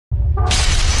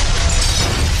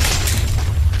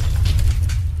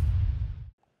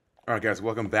Alright guys,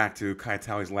 welcome back to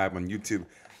Kaitality's Lab on YouTube.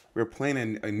 We're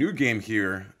playing a new game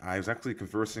here. I was actually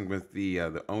conversing with the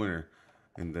owner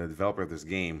and the developer of this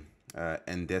game,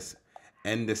 Endiska.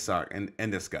 There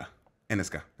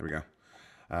we go.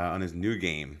 On his new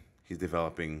game he's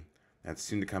developing that's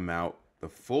soon to come out, the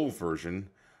full version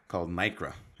called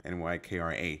NYKRA,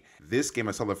 NYKRA. This game,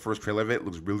 I saw the first trailer of it,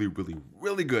 looks really, really,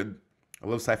 really good. I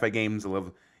love sci-fi games. I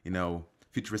love,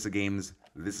 futuristic games.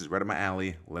 This is right up my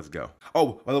alley. Let's go.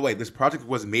 Oh, by the way, this project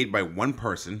was made by one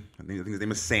person. I think his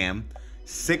name is Sam.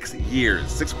 6 years,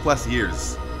 6+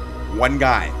 years. One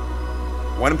guy,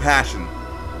 one passion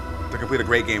to complete a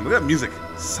great game. Look at that music,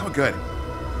 so good.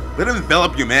 Let it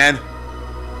envelop you, man.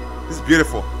 This is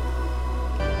beautiful.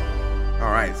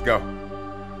 All right, let's go.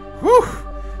 Whew.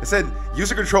 It said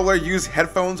user controller, use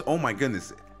headphones. Oh my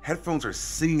goodness, headphones are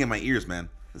singing in my ears, man.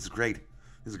 This is great.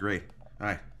 This is great. All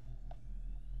right.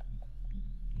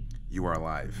 You are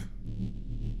alive.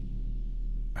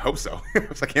 I hope so.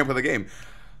 Because I can't play the game.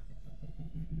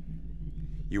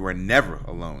 You are never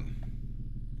alone.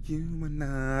 You are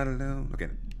not alone. Okay.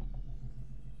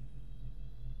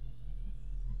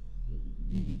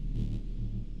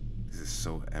 This is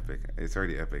so epic. It's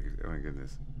already epic. Oh my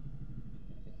goodness.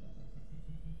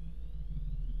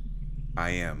 I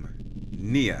am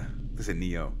Nia. This is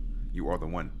Neo. You are the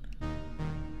one.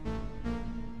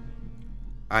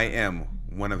 I am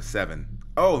one of 7.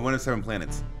 Oh, one of 7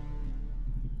 planets.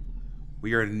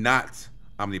 We are not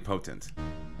omnipotent.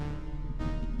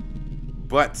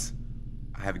 But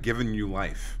I have given you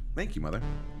life. Thank you, Mother.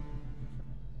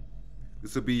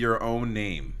 This will be your own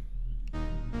name.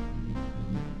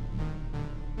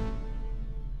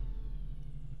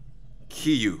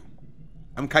 Keu.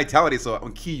 I'm Kaitality, so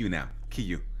I'm Keu now.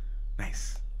 Keu.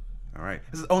 Nice. All right.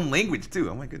 This is his own language, too.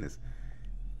 Oh, my goodness.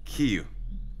 Keu.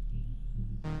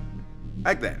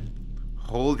 Like that.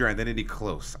 Hold your identity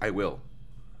close. I will.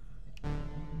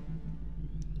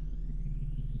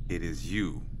 It is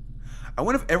you. I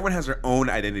wonder if everyone has their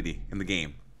own identity in the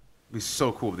game. It'd be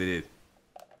so cool if they did.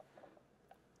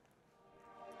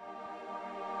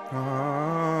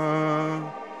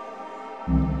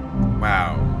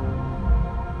 Wow.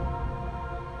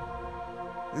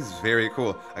 This is very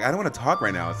cool. Like, I don't want to talk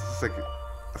right now. It's just like,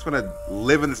 I just want to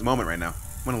live in this moment right now.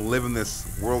 I want to live in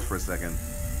this world for a second.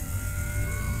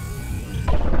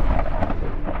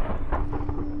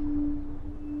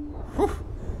 Whew.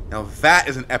 Now that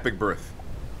is an epic birth.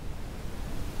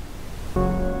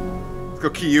 Let's go,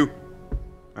 Keu.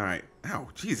 All right. Ow,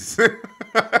 Jesus.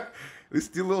 At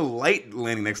least do a little light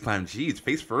landing next time. Jeez,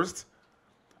 face first.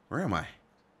 Where am I?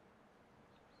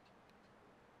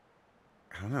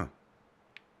 I don't know.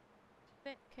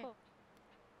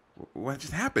 What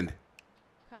just happened?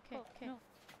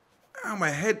 Oh, my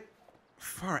head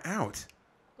far out.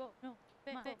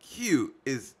 Keu,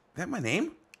 is that my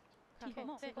name?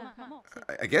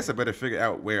 I guess I better figure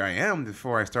out where I am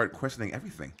before I start questioning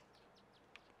everything.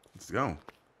 Let's go.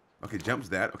 Okay, jumps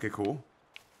that. Okay, cool.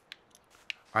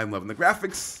 I'm loving the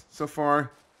graphics so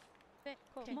far.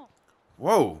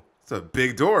 Whoa, it's a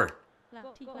big door.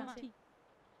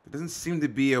 There doesn't seem to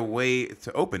be a way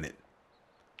to open it.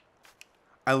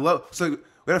 So we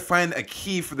gotta find a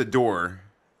key for the door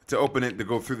to open it, to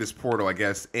go through this portal, I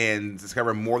guess, and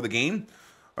discover more of the game,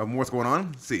 more what's going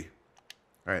on. Let's see.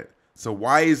 All right. So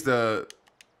Y is the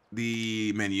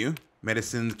menu,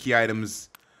 medicines, key items,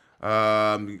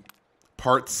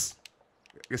 parts.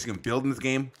 I guess you can build in this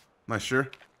game. I'm not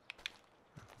sure.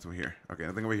 What's over here? Okay,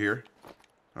 nothing over here.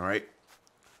 All right.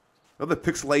 Love the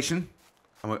pixelation.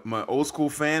 I'm an old school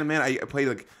fan, man. I played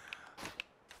like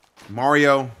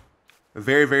Mario. The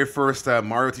very, very first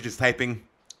Mario teaches typing.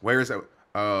 Where is it?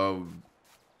 Okay.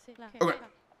 There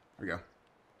we go.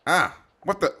 Ah,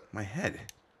 what the? My head.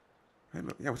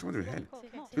 Yeah, what's wrong with your head?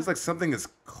 Feels like something is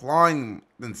clawing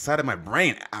inside of my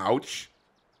brain. Ouch.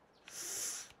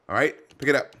 All right, pick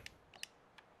it up.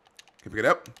 Can you pick it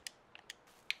up?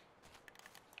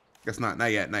 Guess not.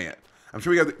 Not yet. Not yet. I'm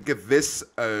sure we got to get this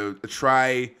a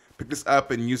try. Pick this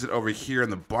up and use it over here in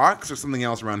the box or something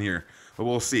else around here. But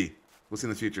we'll see. We'll see in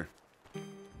the future.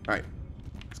 All right,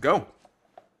 let's go.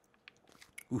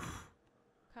 Oof.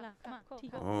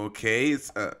 Okay,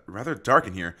 it's rather dark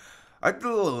in here. I like the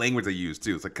little language they use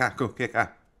too. It's like ka, go, ka.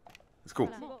 It's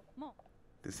cool.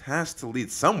 This has to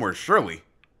lead somewhere, surely.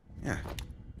 Yeah.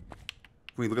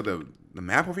 Can we look at the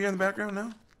map over here in the background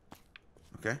now?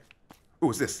 Okay. Ooh,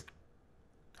 what's this?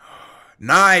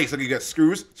 Nice. Okay, you got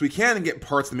screws, so we can get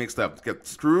parts mixed up. We got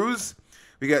screws.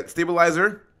 We got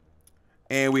stabilizer,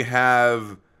 and we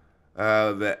have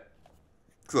the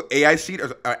AI sheet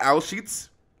or owl sheets.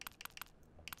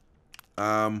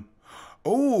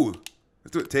 Oh,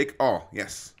 let's do it. Take all.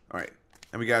 Yes. All right.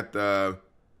 And we got the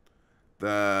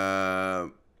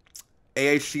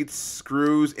AA sheets,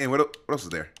 screws, and what else is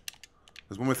there?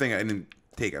 There's one more thing I didn't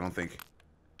take, I don't think.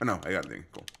 Oh, no, I got it.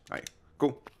 Cool. All right.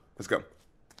 Cool. Let's go.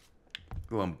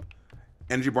 Little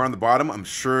energy bar on the bottom. I'm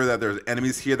sure that there's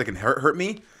enemies here that can hurt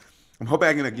me. I'm hoping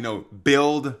I can, you know,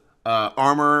 build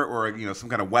armor or, you know, some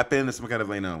kind of weapon or some kind of,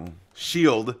 you know,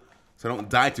 shield so I don't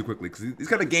die too quickly. Because these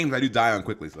kind of games I do die on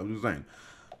quickly, so I'm just saying.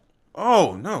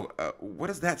 Oh, no. What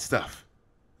is that stuff?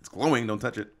 It's glowing. Don't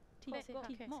touch it.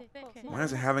 Why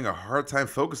is it having a hard time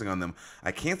focusing on them?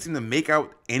 I can't seem to make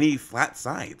out any flat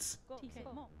sides.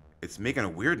 It's making a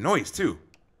weird noise, too.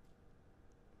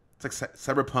 It's like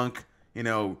cyberpunk, you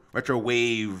know, retro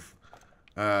wave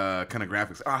kind of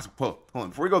graphics. Awesome. Hold on.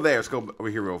 Before we go there, let's go over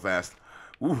here real fast.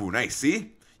 Ooh, nice.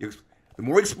 See? The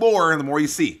more you explore, the more you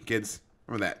see, kids.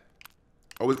 Remember that.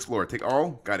 Always explore. Take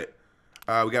all. Got it.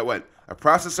 We got what? Our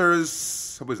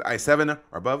processors. What was it, i7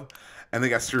 or above? And they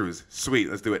got screws. Sweet.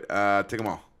 Let's do it. Take them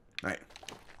all. All right.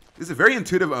 This is a very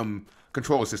intuitive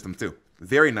controller system, too.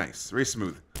 Very nice. Very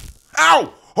smooth.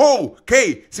 Ow! Oh,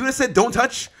 okay. See what I said? Don't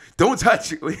touch? Don't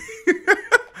touch.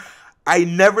 I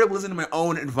never listen to my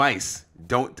own advice.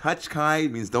 Don't touch, Kai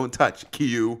means don't touch.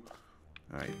 Keu.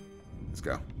 All right. Let's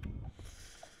go.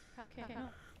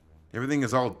 Everything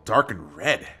is all dark and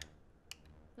red.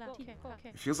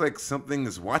 It feels like something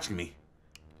is watching me.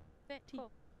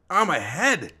 Oh, my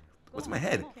head. What's my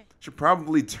head? Should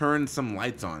probably turn some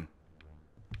lights on.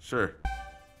 Sure.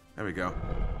 There we go.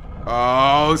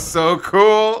 Oh, so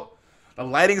cool. The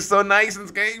lighting's so nice in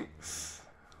this game.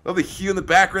 Love the hue in the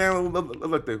background.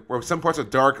 Look, where some parts are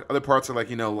dark, other parts are like,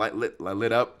 you know,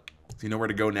 lit up, so you know where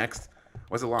to go next.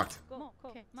 Why is it locked?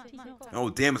 Oh,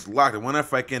 damn, it's locked. I wonder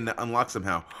if I can unlock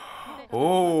somehow.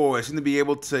 Oh, I seem to be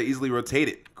able to easily rotate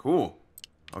it. Cool.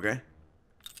 Okay.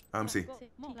 Let me see.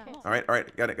 All right,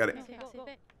 got it.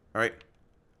 All right.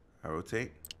 I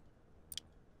rotate.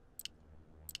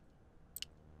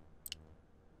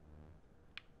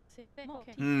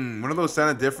 One of those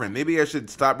sounded different. Maybe I should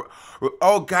stop.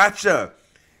 Oh, gotcha.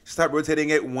 Stop rotating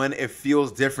it when it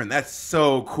feels different. That's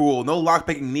so cool. No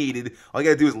lockpicking needed. All you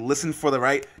gotta do is listen for the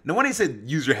right. No one said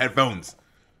use your headphones.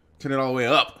 Turn it all the way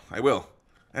up. I will.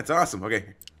 That's awesome.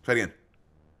 Okay, try it again.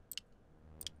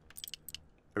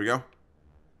 There we go.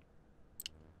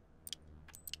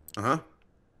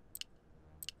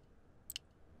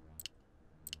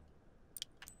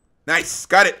 Nice.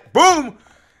 Got it. Boom.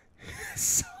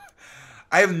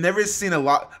 I have never seen a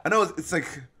lot. I know it's like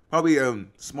probably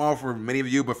small for many of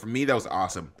you, but for me that was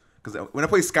awesome. Because when I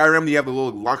play Skyrim, you have the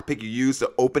little lockpick you use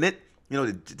to open it. You know,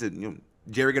 to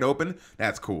jerry it open.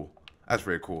 That's cool. That's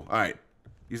very cool. All right,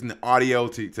 using the audio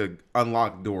to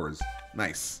unlock doors.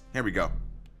 Nice. Here we go.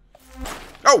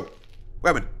 Oh,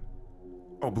 weapon.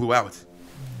 Oh, blew out.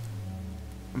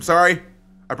 I'm sorry.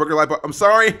 I broke your light bulb. I'm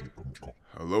sorry.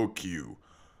 Hello, Keu.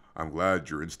 I'm glad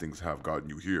your instincts have gotten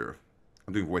you here.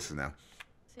 I'm doing voices now.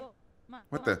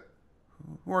 What the?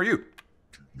 Who are you?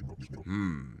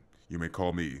 You may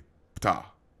call me Ptah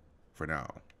for now.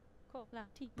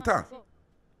 Ptah.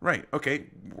 Right, okay.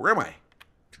 Where am I?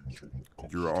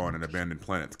 You're on an abandoned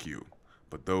planet, Keu.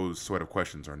 But those sort of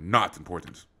questions are not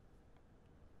important.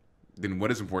 Then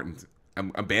what is important?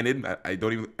 I'm abandoned? I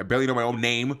barely know my own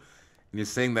name. And you're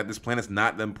saying that this planet's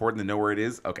not that important to know where it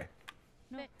is? Okay.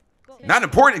 Not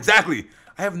important, exactly.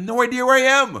 I have no idea where I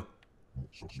am.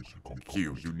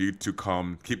 Keu, you need to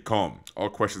keep calm. All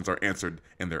questions are answered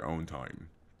in their own time.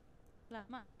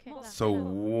 So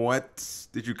what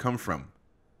did you come from?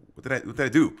 What did I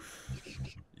do?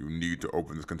 You need to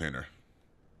open this container.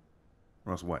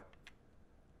 Or else what?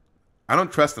 I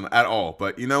don't trust him at all,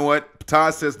 but you know what?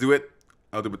 Ptah says do it.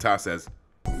 I'll do what Ptah says.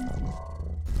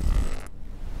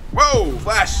 Whoa,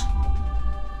 flash!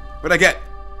 What'd I get?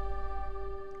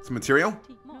 Some material?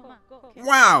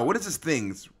 Wow, what is this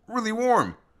thing? It's really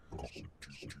warm.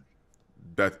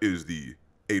 That is the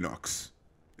Anox.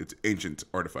 It's ancient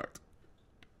artifact.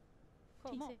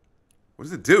 What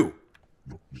does it do?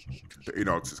 The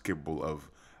Anox is capable of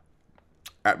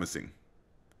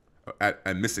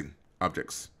missing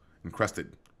objects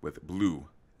encrusted with blue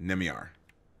Gnarcier.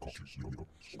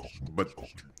 But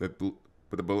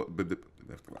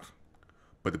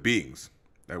the beings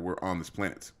that were on this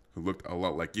planet who looked a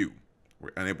lot like you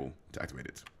were unable to activate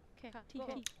it.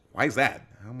 Why is that?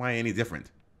 How am I any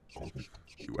different?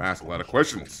 You ask a lot of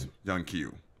questions, young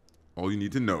Keu. All you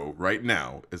need to know right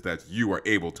now is that you are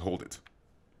able to hold it.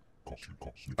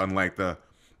 Unlike the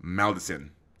Maldis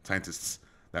scientists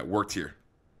that worked here.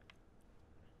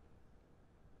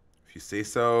 If you say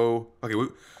so... Okay,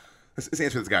 let's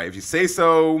answer this guy. If you say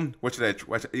so, why should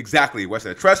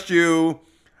I trust you?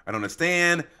 I don't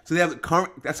understand. So they have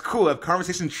that's cool. They have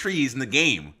conversation trees in the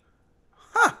game.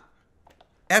 Huh.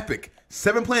 Epic.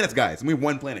 7 planets, guys. And we have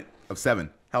 1 planet of 7.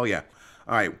 Hell yeah.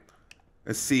 All right.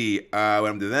 Let's see. What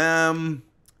I'm to them.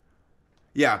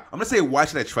 Yeah, I'm gonna say, why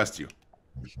should I trust you?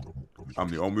 I'm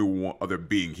the only other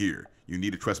being here. You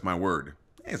need to trust my word.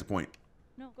 Hey, that's the point.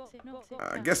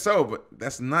 I guess so, but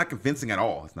that's not convincing at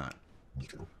all. It's not.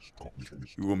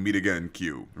 You will meet again,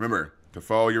 Keu. Remember to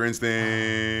follow your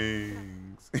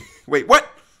instincts. Wait, what?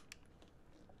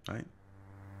 All right.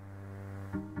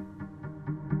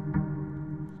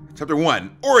 Chapter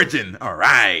 1, Origin. All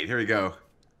right, here we go.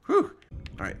 Whew.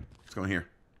 All right, let's go in here.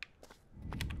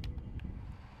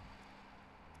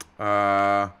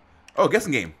 Oh,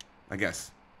 guessing game, I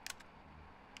guess.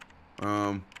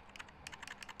 I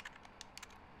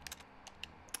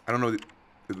don't know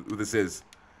what this is.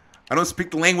 I don't speak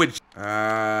the language.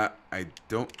 I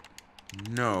don't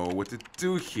know what to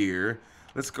do here.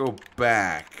 Let's go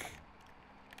back.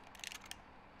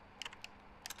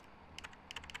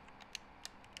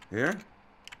 Here?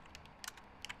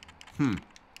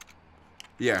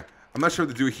 Yeah, I'm not sure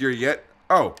what to do here yet.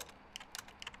 Oh.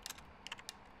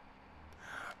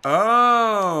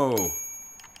 Oh.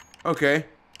 Okay.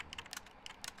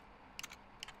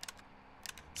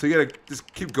 So you gotta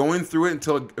just keep going through it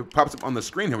until it pops up on the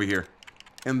screen over here.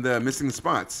 And the missing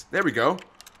spots. There we go.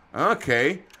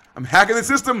 Okay. I'm hacking the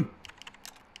system.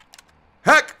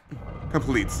 Hack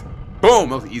completes. Boom.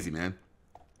 That was easy, man.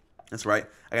 That's right.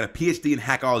 I got a PhD in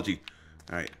hackology.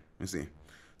 All right. Let me see.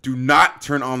 Do not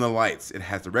turn on the lights. It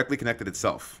has directly connected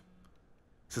itself.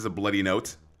 This is a bloody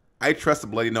note. I trust the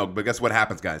bloody note, but guess what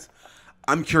happens, guys?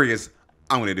 I'm curious.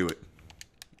 I'm going to do it.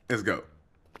 Let's go.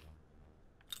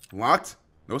 Locked?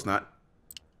 No, it's not.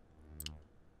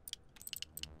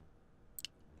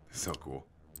 So cool.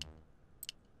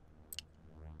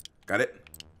 Got it?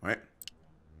 All right.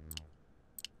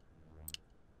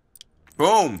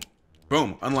 Boom.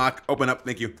 Boom. Unlock. Open up.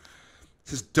 Thank you. It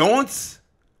says, don't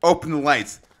open the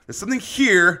lights. There's something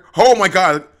here. Oh, my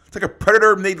God. It's like a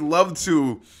predator made love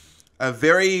to a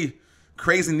very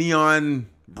crazy neon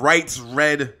bright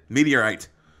red meteorite.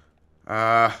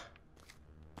 Let's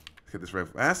get this right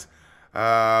fast.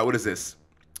 What is this?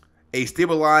 A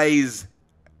stabilized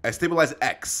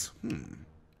X.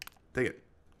 Take it.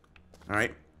 All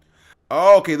right.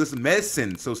 Oh, okay, this is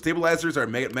medicine. So stabilizers are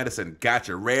medicine.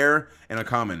 Gotcha. Rare and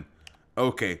uncommon.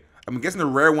 Okay. I'm guessing the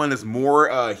rare one is more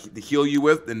to heal you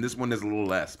with, and this one is a little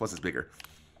less. Plus, it's bigger.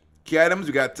 Key items,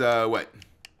 we got, what?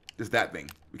 Just that thing.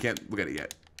 We can't look at it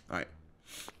yet. All right.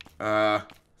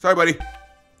 Sorry, buddy.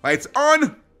 Lights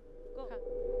on.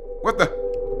 What the?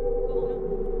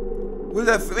 What is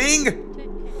that thing?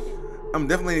 I'm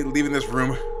definitely leaving this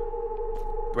room.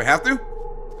 Do I have to?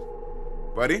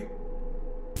 Buddy?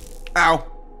 Ow.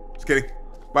 Just kidding.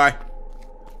 Bye.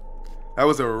 That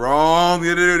was a wrong.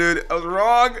 Dude. I was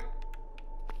wrong.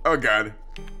 Oh, God.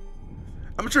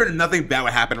 I'm sure nothing bad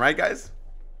would happen, right, guys?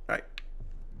 Right?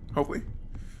 Hopefully.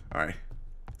 All right.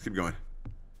 Let's keep going.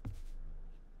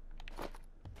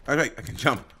 All right, I can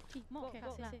jump.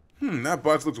 That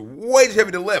box looks way too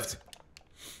heavy to lift.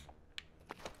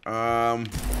 Oh!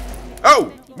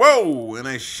 Whoa! And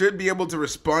I should be able to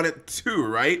respawn it too,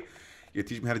 right? You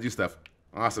teach me how to do stuff.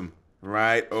 Awesome.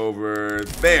 Right over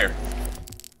there.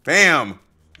 Bam!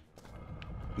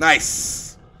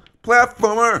 Nice!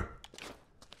 Platformer!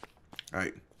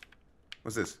 Alright.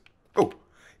 What's this? Oh!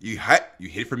 You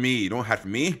hit for me. You don't hide for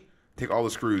me. Take all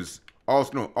the screws. All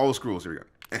the screws. Here we go.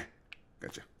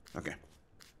 Gotcha. Okay.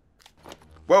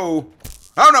 Whoa!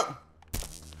 Oh no!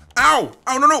 Ow!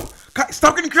 Oh no!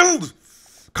 Stop getting killed!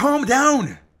 Calm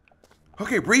down!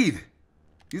 Okay, breathe.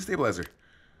 Use stabilizer.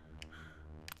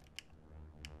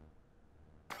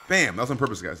 Bam! That was on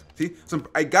purpose, guys. See? So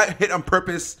I got hit on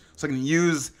purpose so I can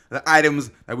use the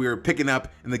items that we were picking up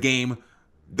in the game.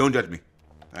 Don't judge me.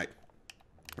 Alright.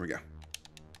 Here we go.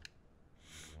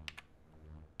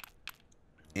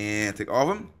 And take all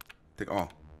of them. Take all.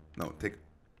 No, take...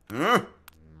 there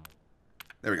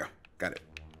we go. Got it.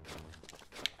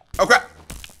 Oh, crap!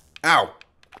 Ow.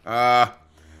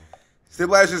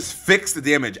 Stabilizers fix the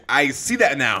damage. I see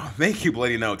that now. Thank you,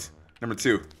 bloody note. Number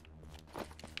 2.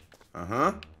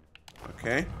 Uh-huh.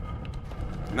 Okay.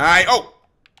 Nice. Oh!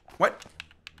 What?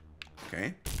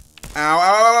 Okay.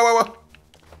 Ow.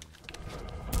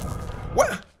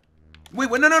 What?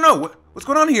 Wait, no. What's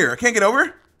going on here? I can't get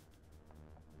over?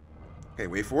 Okay,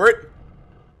 wait for it.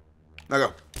 Now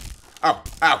go.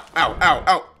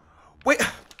 Ow. Wait.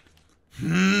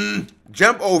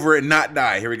 Jump over and not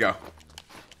die. Here we go.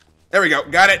 There we go.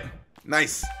 Got it.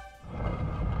 Nice.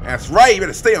 That's right. You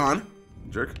better stay on.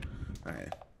 Jerk. All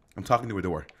right. I'm talking to a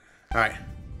door. All right.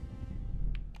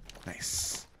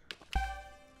 Nice.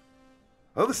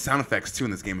 I love the sound effects, too,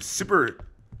 in this game. Super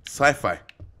sci-fi.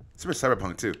 Super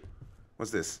cyberpunk, too.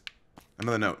 What's this?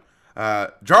 Another note.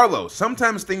 Jarlo,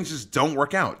 sometimes things just don't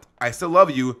work out. I still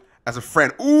love you as a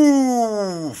friend.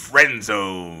 Ooh,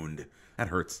 friend-zoned. That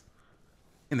hurts.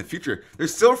 In the future.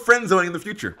 There's still friend-zoning in the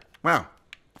future. Wow.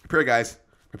 Prepare, guys.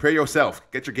 Prepare yourself.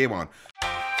 Get your game on.